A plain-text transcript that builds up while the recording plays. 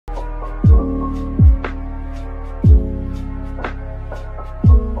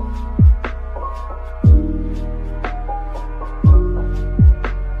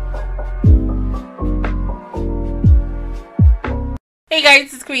Hey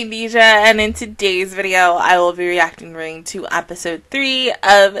guys, it's Queendija, and in today's video, I will be reacting to episode 3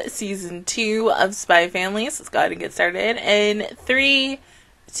 of season 2 of Spy Family. So let's go ahead and get started. In 3,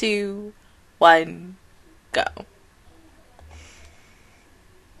 2, 1, go.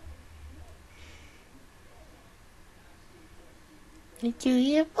 Thank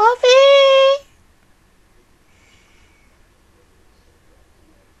you, Buffy!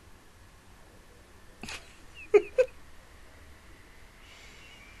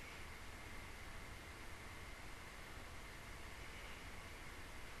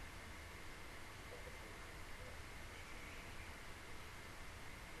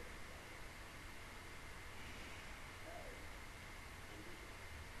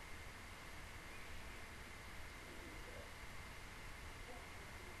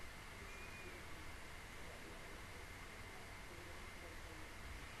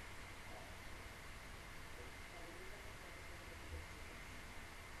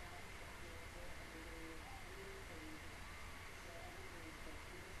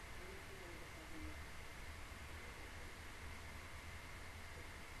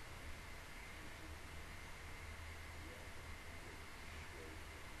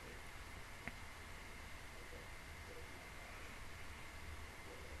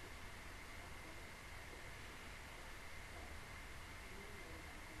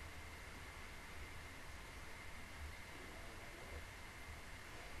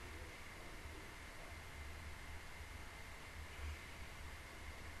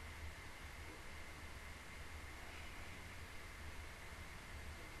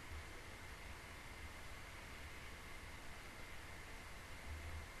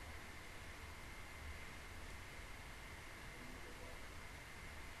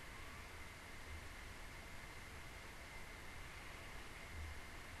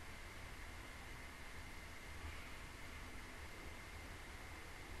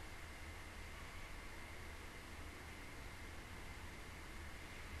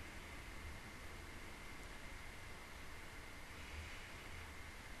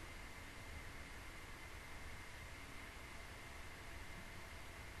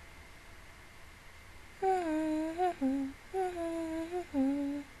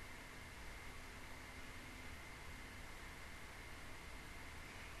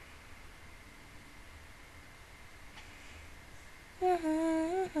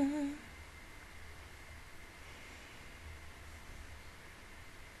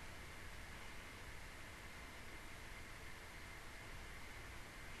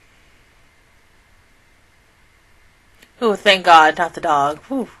 Oh, thank God, not the dog.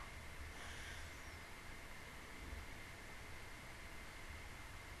 Whew.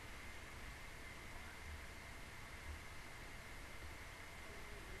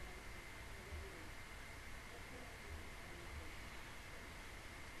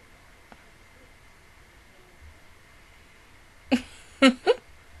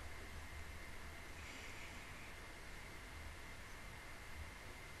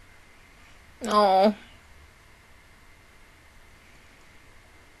 Oh.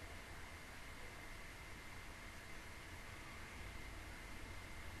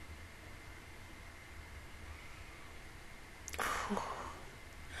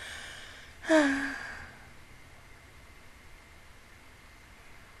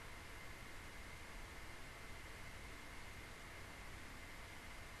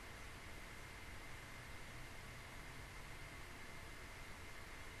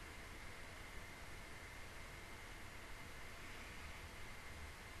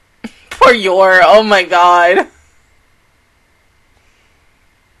 Poor Yor, oh my God.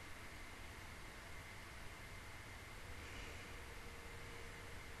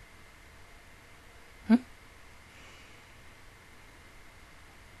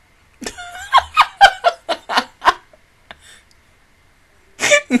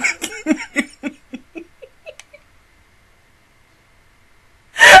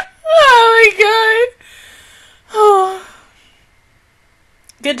 Oh my God. Oh.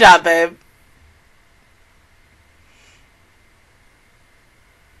 Good job, babe.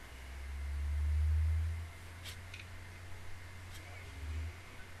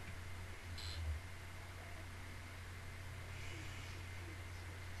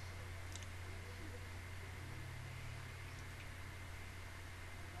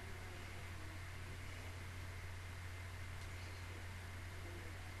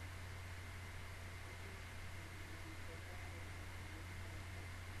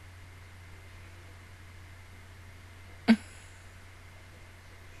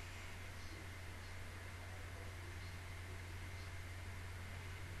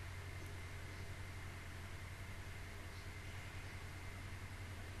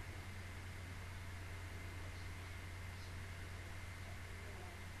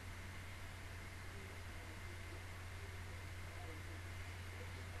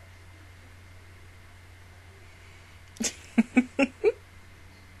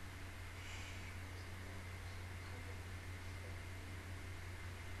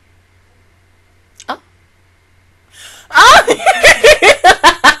 Oh.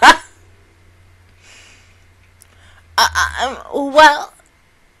 Oh! Well...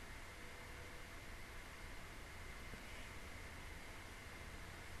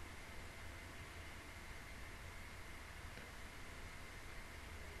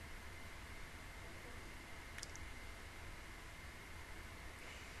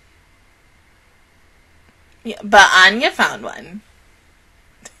 Yeah, but Anya found one.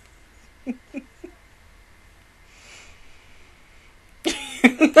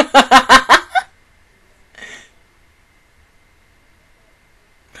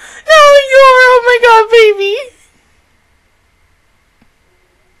 Oh my god, baby.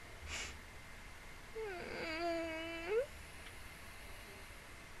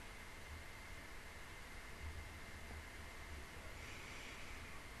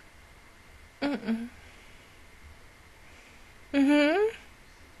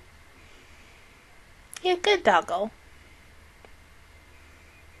 You're good, doggo.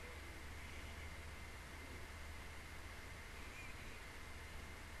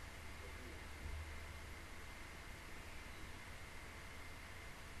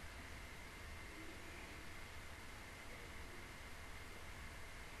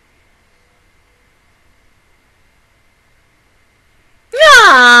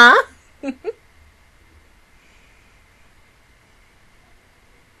 Aww.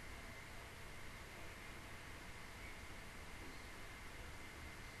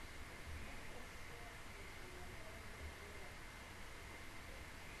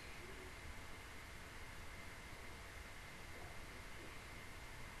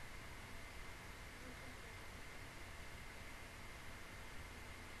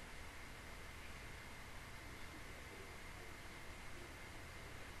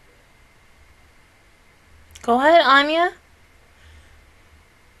 Go ahead, Anya.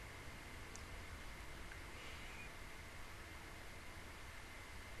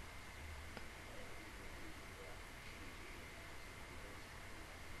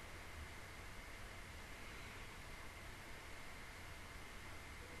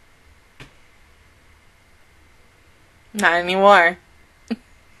 Not anymore.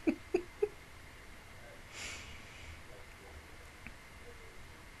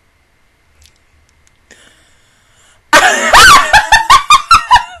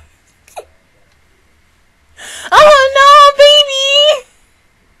 Oh no, baby!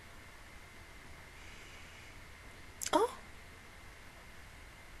 Oh.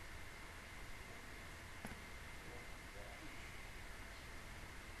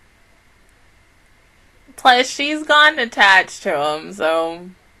 Plus, she's gone attached to him, so...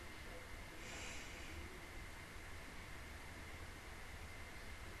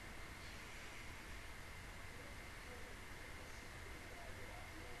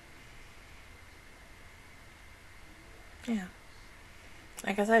 Yeah.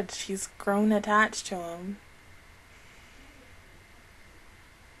 Like I said, she's grown attached to him.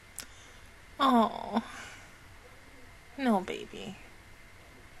 Oh. No, baby.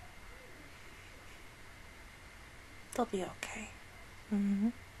 They'll be okay. Mm-hmm.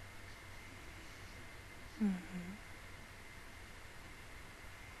 Mm-hmm.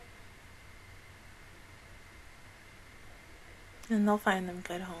 And they'll find them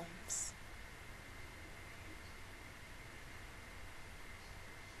good homes.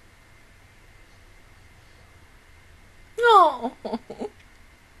 Oh.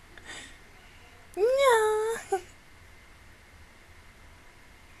 Yeah.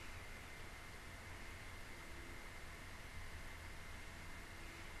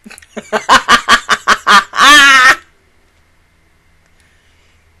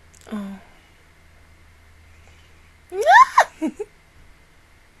 Oh.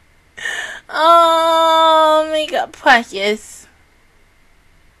 Oh, makeup precious.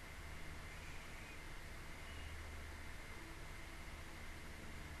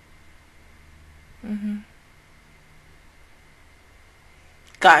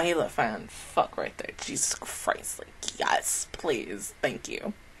 God, he looked fine. Fuck right there. Jesus Christ. Like, yes, please. Thank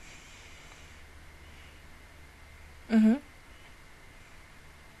you. Mm-hmm.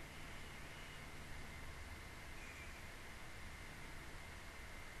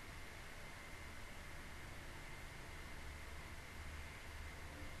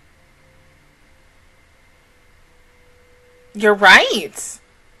 You're right.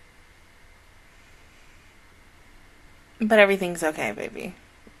 But everything's okay, baby.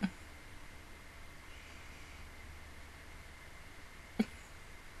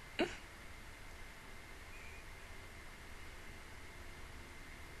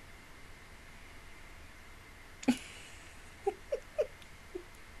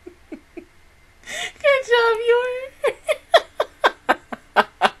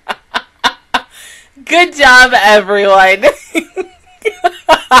 Good job, everyone.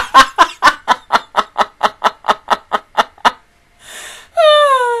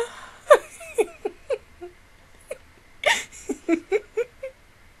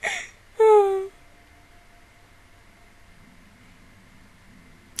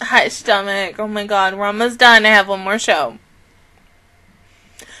 Hot stomach. Oh my god, we're almost done. I have one more show.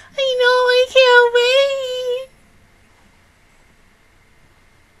 I know, I can't wait.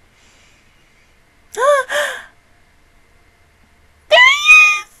 There he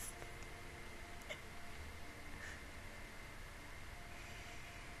is.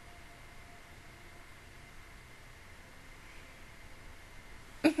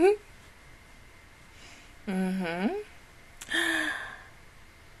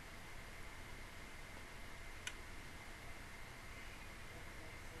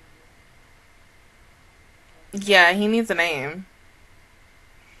 Yeah, he needs a name.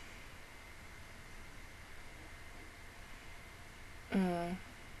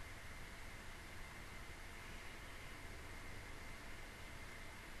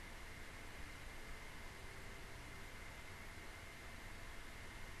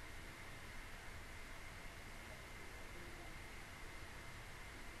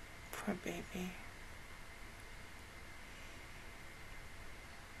 Poor baby.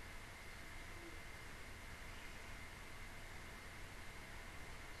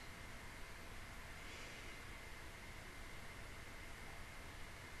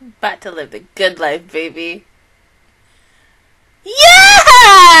 About to live the good life, baby.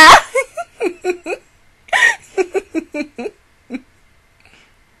 Yeah!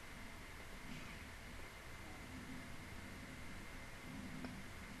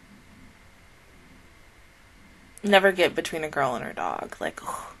 Never get between a girl and her dog. Like,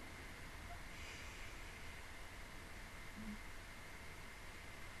 oh.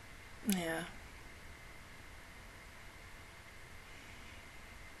 Yeah.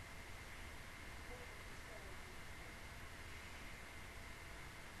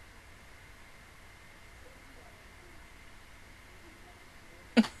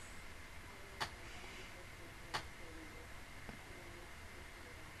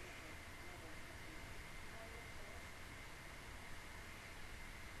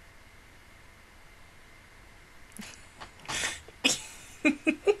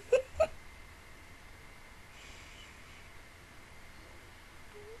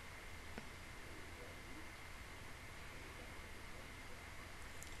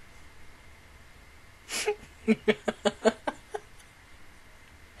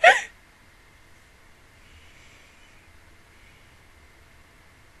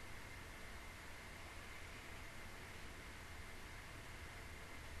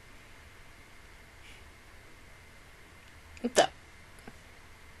 What's up?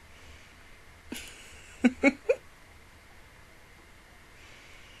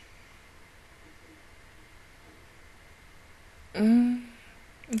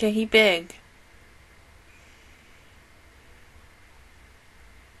 Yeah, he big.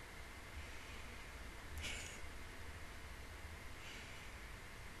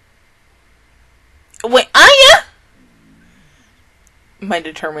 Wait, Aya? My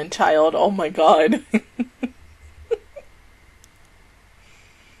determined child. Oh my god.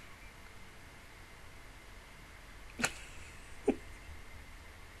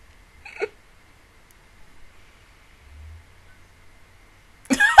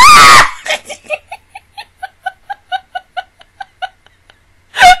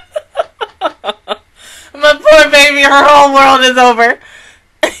 My poor baby, her whole world is over.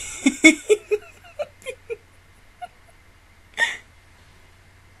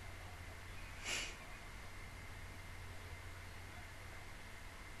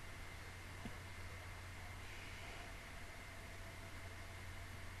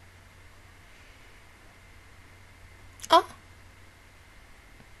 Oh.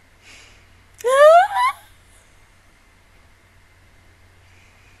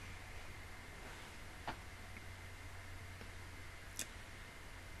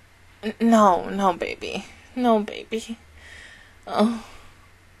 No, no, baby. No, baby. Oh.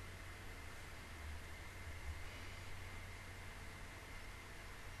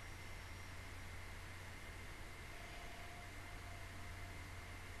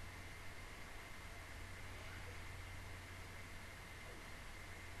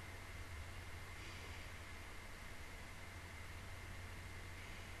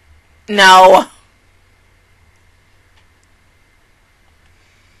 No.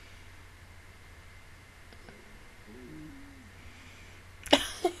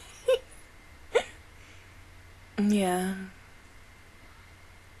 Yeah.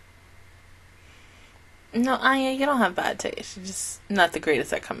 No, Anya, you don't have bad taste. You're just not the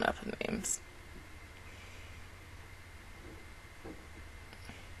greatest at coming up with names.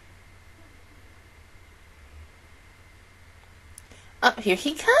 Oh, here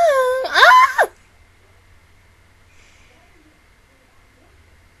he comes. Ah!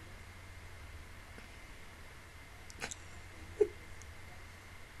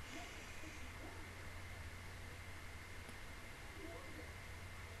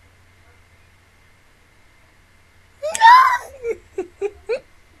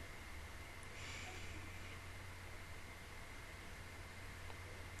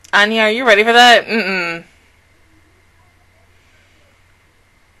 Anya, are you ready for that? Mm-mm.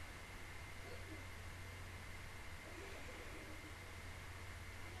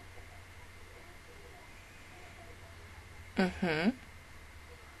 Mm-hmm.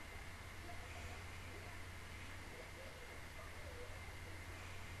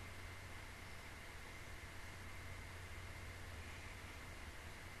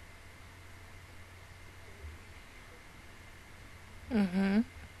 Mm-hmm.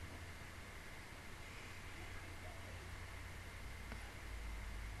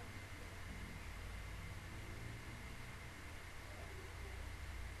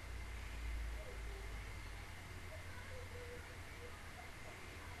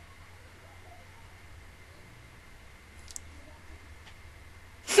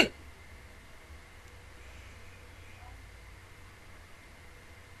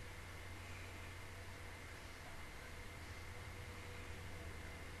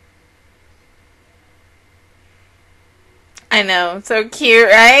 I know, so cute,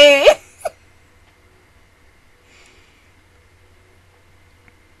 right?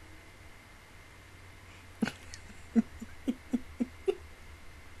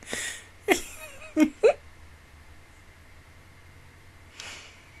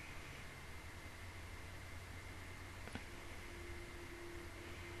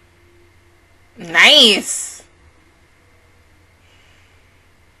 Nice.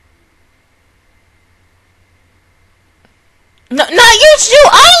 No, not you, Shu,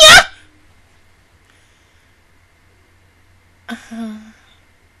 Anya!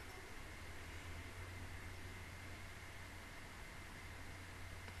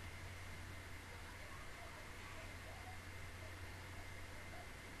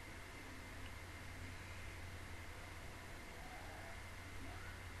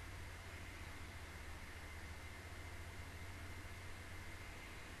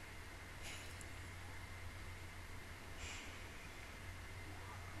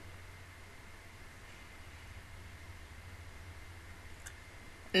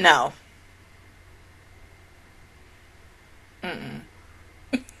 No. Mm-mm.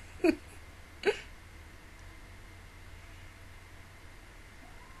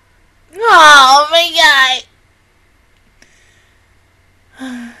 Oh my god.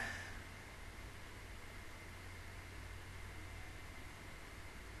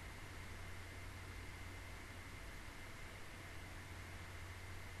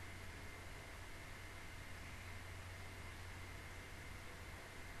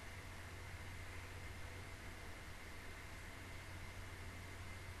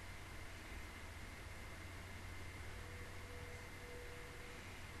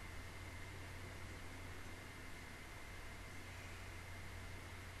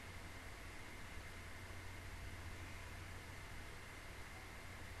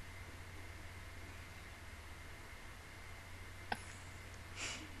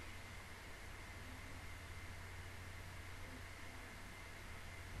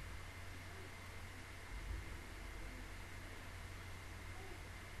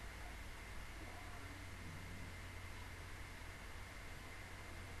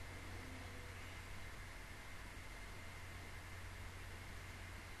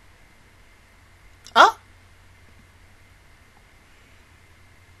 Oh.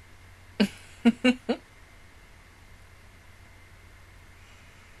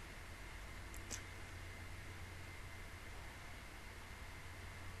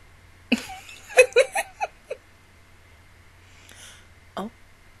 Oh.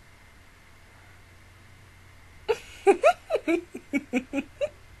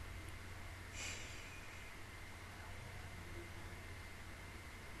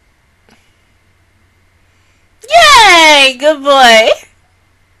 Yay! Good boy.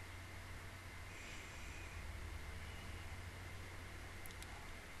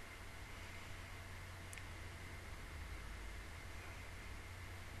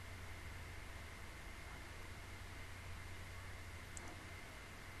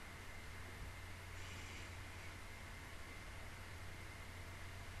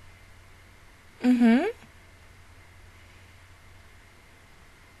 Mm-hmm.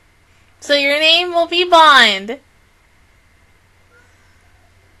 So your name will be Bond.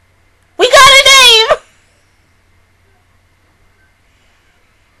 We got a name!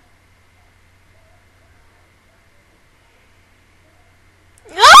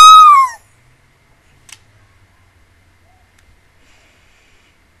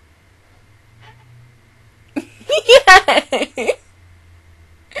 Yay!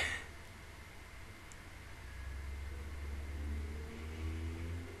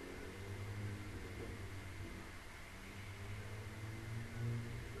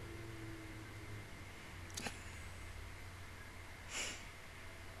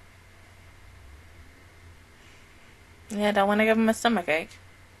 Yeah, I don't want to give him a stomachache.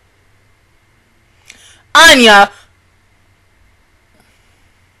 Anya!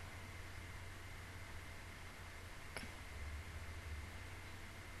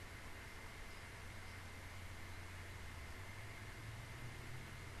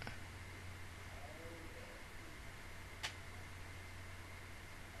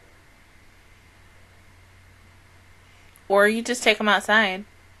 Or you just take him outside.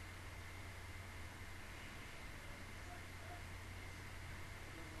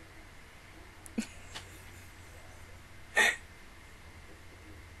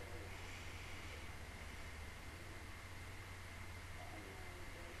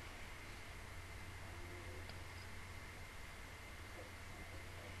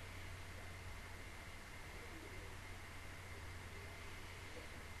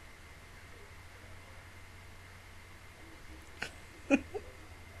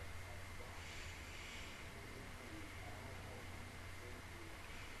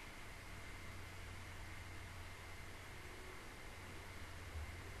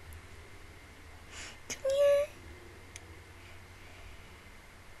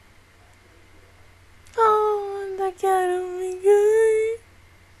 Oh, that cat, oh my god.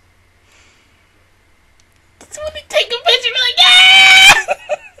 Just want to take a picture like, ah!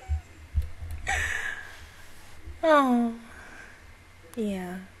 Oh.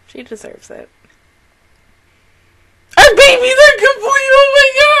 Yeah, she deserves it. Our babies are complete, oh my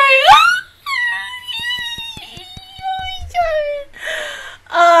god!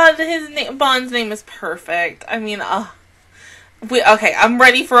 Oh my god! His name, Bond's name is perfect. I mean, okay, I'm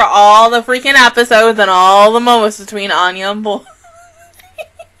ready for all the freaking episodes and all the moments between Anya and Bond.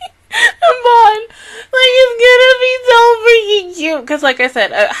 And Bond. Like, it's gonna be so freaking cute. Because, like I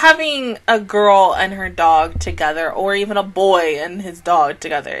said, having a girl and her dog together, or even a boy and his dog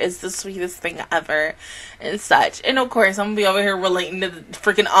together, is the sweetest thing ever. And such. And, of course, I'm gonna be over here relating to the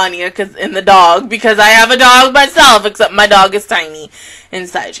freaking Anya and the dog. Because I have a dog myself, except my dog is tiny. And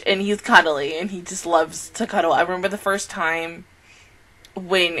such. And he's cuddly. And he just loves to cuddle. I remember the first time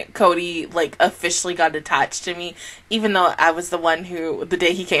when Cody, like, officially got attached to me, even though I was the one who, the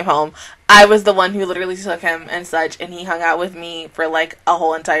day he came home, I was the one who literally took him and such, and he hung out with me for, like, a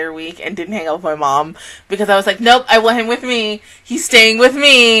whole entire week and didn't hang out with my mom, because I was like, nope, I want him with me, he's staying with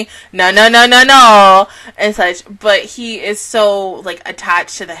me, no, no, no, no, no, and such, but he is so, like,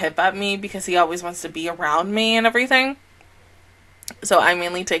 attached to the hip at me, because he always wants to be around me and everything, so I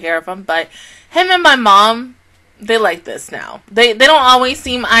mainly take care of him, but him and my mom, they like this now. They don't always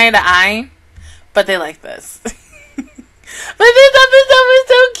seem eye to eye, but they like this. But this episode is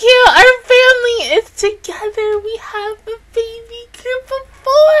so cute. Our family is together. We have a baby group of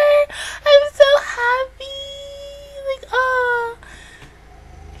 4. I'm so happy. Like, oh,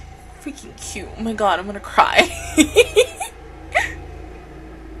 freaking cute. Oh my god, I'm gonna cry.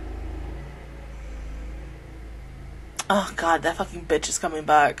 Oh god, that fucking bitch is coming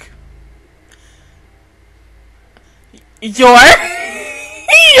back. Your?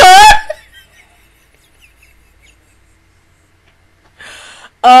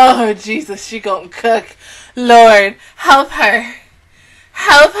 Oh, Jesus, she gonna cook. Lord, help her.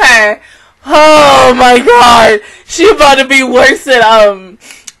 Help her. Oh, my God. She about to be worse than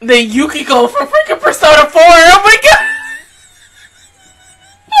Yukiko from freaking Persona 4. Oh, my God.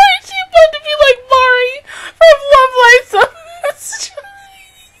 She about to be like Mari from Love Live.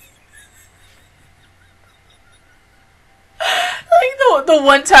 Like the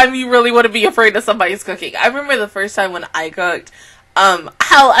one time you really want to be afraid of somebody's cooking. I remember the first time when I cooked,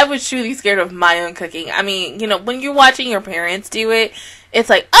 how I was truly scared of my own cooking. I mean, you know, when you're watching your parents do it, it's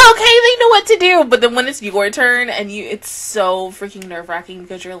like, oh, okay, they know what to do. But then when it's your turn and it's so freaking nerve-wracking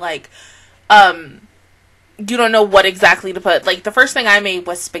because you're like, you don't know what exactly to put. Like, the first thing I made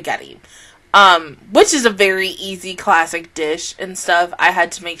was spaghetti, which is a very easy classic dish and stuff. I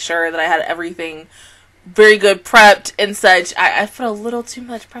had to make sure that I had everything very good prepped and such. I put a little too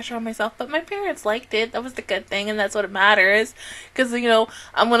much pressure on myself, but my parents liked it. That was the good thing, and that's what matters. Because, you know,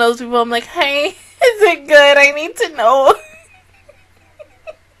 I'm one of those people, I'm like, hey, is it good? I need to know.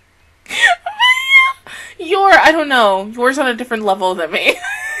 I don't know. Yours on a different level than me.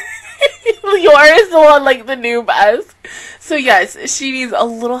 Yours is the one like the noob as. So yes, she needs a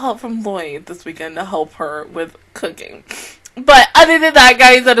little help from Lloyd this weekend to help her with cooking. But other than that,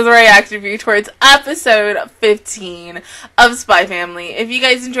 guys, that is our reaction review towards episode 15 of Spy Family. If you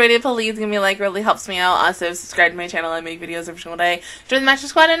guys enjoyed it, please give me a like. It really helps me out. Also, subscribe to my channel. I make videos every single day. Join the Master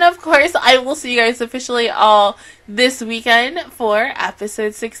Squad. And, of course, I will see you guys officially all this weekend for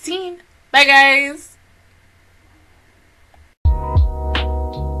episode 16. Bye, guys.